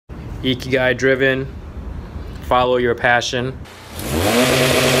Ikigai Driven, follow your passion.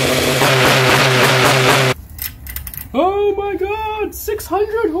 Oh my god,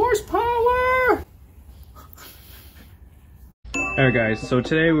 600 horsepower! Alright guys, so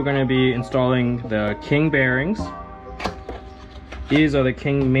today we're going to be installing the King bearings. These are the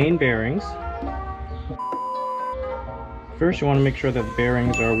King main bearings. First you want to make sure that the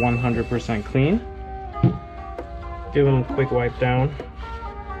bearings are 100% clean. Give them a quick wipe down.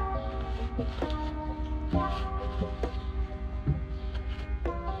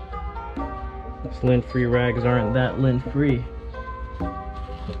 These lint-free rags aren't that lint-free.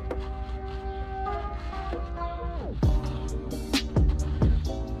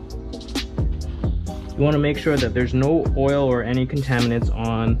 You want to make sure that there's no oil or any contaminants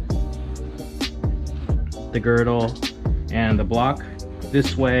on the girdle and the block.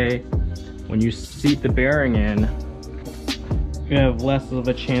 This way, when you seat the bearing in, you have less of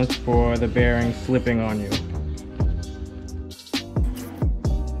a chance for the bearing slipping on you.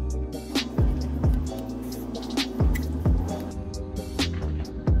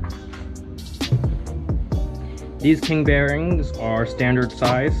 These King bearings are standard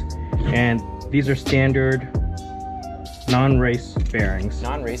size, and these are standard non-race bearings.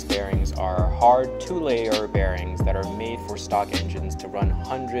 Non-race bearings are hard two-layer bearings that are made for stock engines to run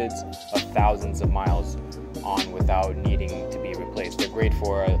hundreds of thousands of miles on without needing to be replaced. They're great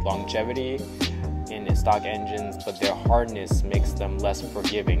for longevity in stock engines, but their hardness makes them less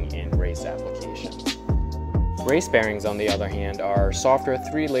forgiving in race applications. Race bearings, on the other hand, are softer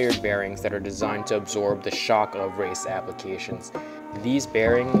three-layered bearings that are designed to absorb the shock of race applications. These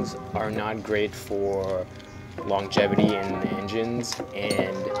bearings are not great for longevity in engines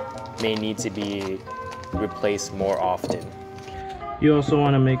and may need to be replaced more often. You also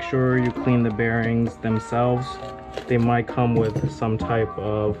want to make sure you clean the bearings themselves. They might come with some type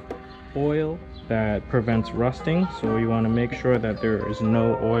of oil that prevents rusting, so you want to make sure that there is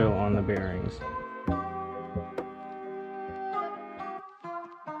no oil on the bearings.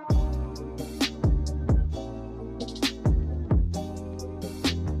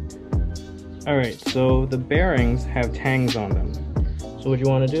 Alright, so the bearings have tangs on them. So what you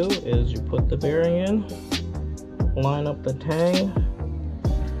want to do is you put the bearing in, line up the tang,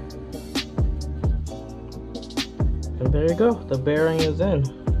 and there you go, the bearing is in.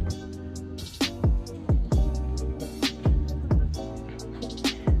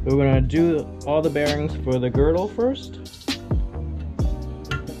 We're going to do all the bearings for the girdle first.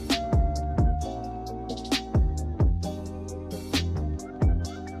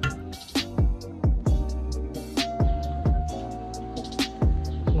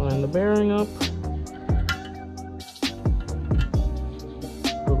 Line the bearing up.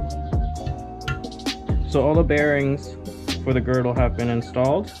 So all the bearings for the girdle have been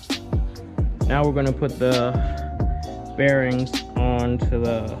installed. Now we're going to put the bearings onto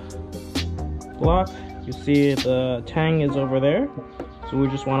the block. You see the tang is over there, so we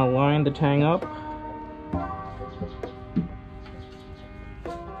just want to line the tang up.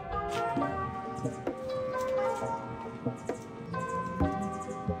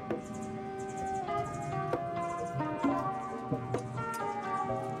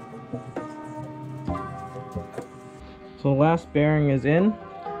 So the last bearing is in.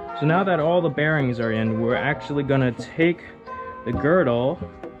 So now that all the bearings are in, we're actually gonna take the girdle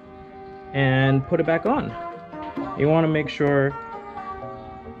and put it back on. You wanna make sure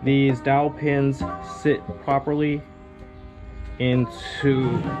these dowel pins sit properly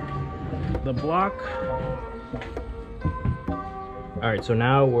into the block. All right, so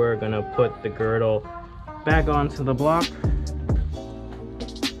now we're gonna put the girdle back onto the block.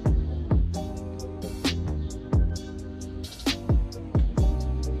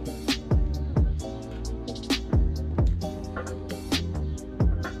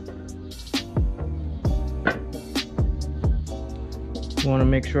 You want to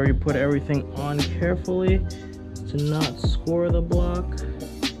make sure you put everything on carefully to not score the block.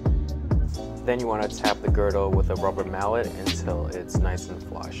 Then you want to tap the girdle with a rubber mallet until it's nice and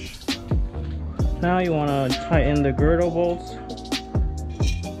flush. Now you want to tighten the girdle bolts.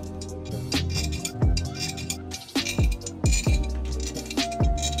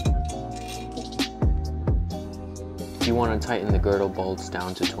 You want to tighten the girdle bolts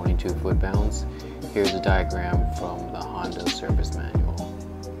down to 22 foot-pounds. Here's a diagram from the Honda service manual.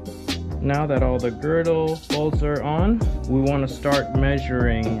 Now that all the girdle bolts are on, we want to start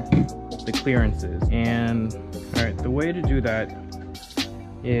measuring the clearances. And all right, the way to do that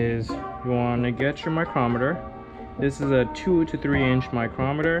is you want to get your micrometer. This is a 2 to 3 inch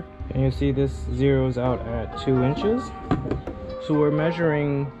micrometer, and you see this zeroes out at 2 inches. So we're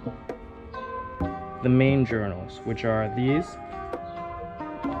measuring the main journals, which are these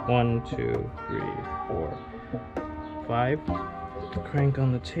 1, 2, 3, 4, 5. Crank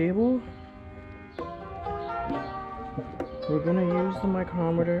on the table. We're gonna use the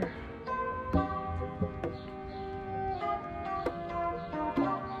micrometer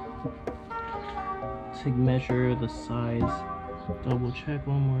to measure the size. Double check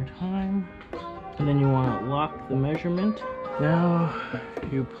one more time, and then you want to lock the measurement. Now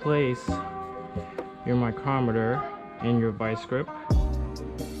you place your micrometer in your vice grip.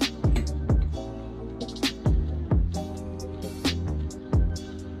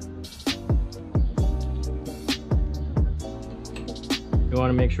 You want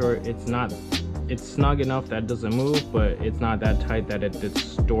to make sure it's snug enough that it doesn't move, but it's not that tight that it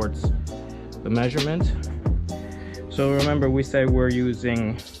distorts the measurement. So remember, we said we're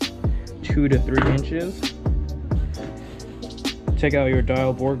using 2 to 3 inches. Take out your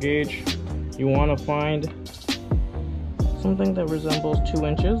dial bore gauge. You want to find something that resembles 2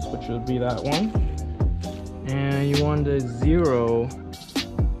 inches, which would be that one. And you want to zero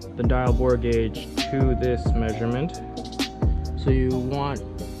the dial bore gauge to this measurement. So you want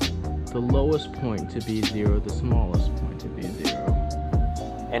the lowest point to be 0, the smallest point to be 0.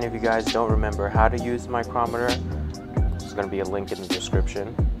 And if you guys don't remember how to use the micrometer, there's going to be a link in the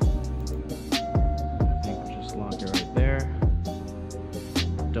description. I think we'll just lock it right there.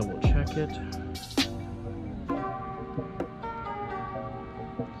 Double check it.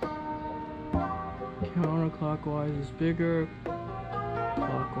 Counterclockwise is bigger,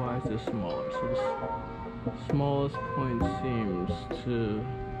 clockwise is smaller. So the smallest point seems to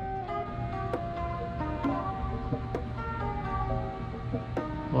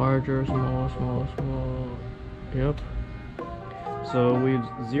larger, smaller, smaller, smaller. Yep. So we've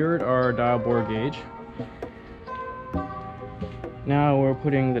zeroed our dial bore gauge. Now we're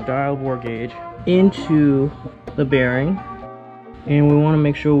putting the dial bore gauge into the bearing, and we want to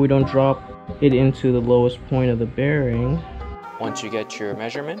make sure we don't drop it into the lowest point of the bearing. Once you get your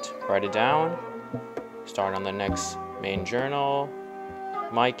measurement, write it down. Start on the next main journal,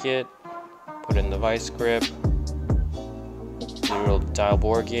 mic it, put in the vice grip, zero dial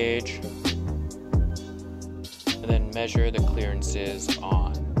bore gauge, and then measure the clearances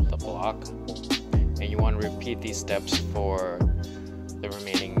on the block. And you want to repeat these steps for the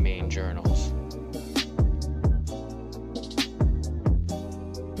remaining main journals.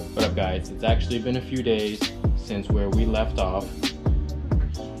 What up, guys? It's actually been a few days since where we left off.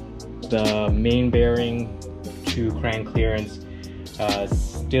 The main bearing to crank clearance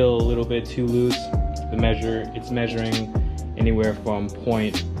still a little bit too loose. It's measuring anywhere from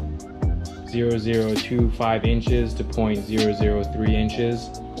 0.0025 inches to 0.003 inches,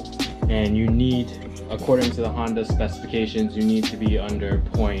 and you need, according to the Honda specifications, you need to be under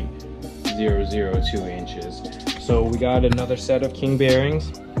 0.002 inches. So we got another set of king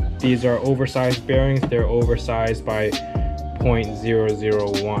bearings. These are oversized bearings. They're oversized by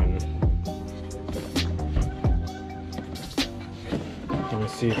 0.001. Let me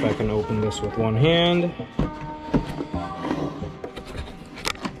see if I can open this with one hand.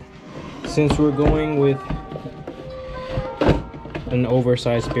 Since we're going with an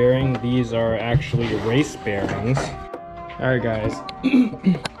oversized bearing, these are actually race bearings. Alright guys,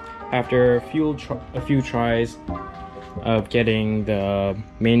 after a few tries of getting the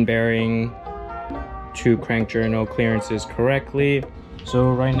main bearing to crank journal clearances correctly,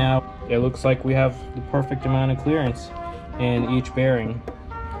 so right now it looks like we have the perfect amount of clearance in each bearing.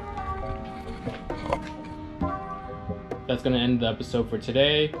 That's going to end the episode for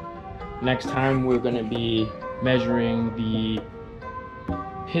today. Next time we're going to be measuring the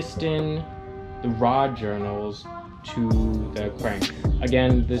piston, the rod journals to the crank.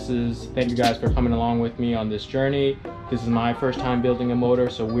 Again, thank you guys for coming along with me on this journey. This is my first time building a motor,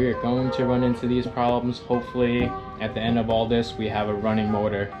 so we're going to run into these problems. Hopefully at the end of all this we have a running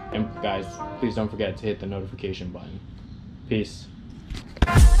motor. And guys, please don't forget to hit the notification button. Peace.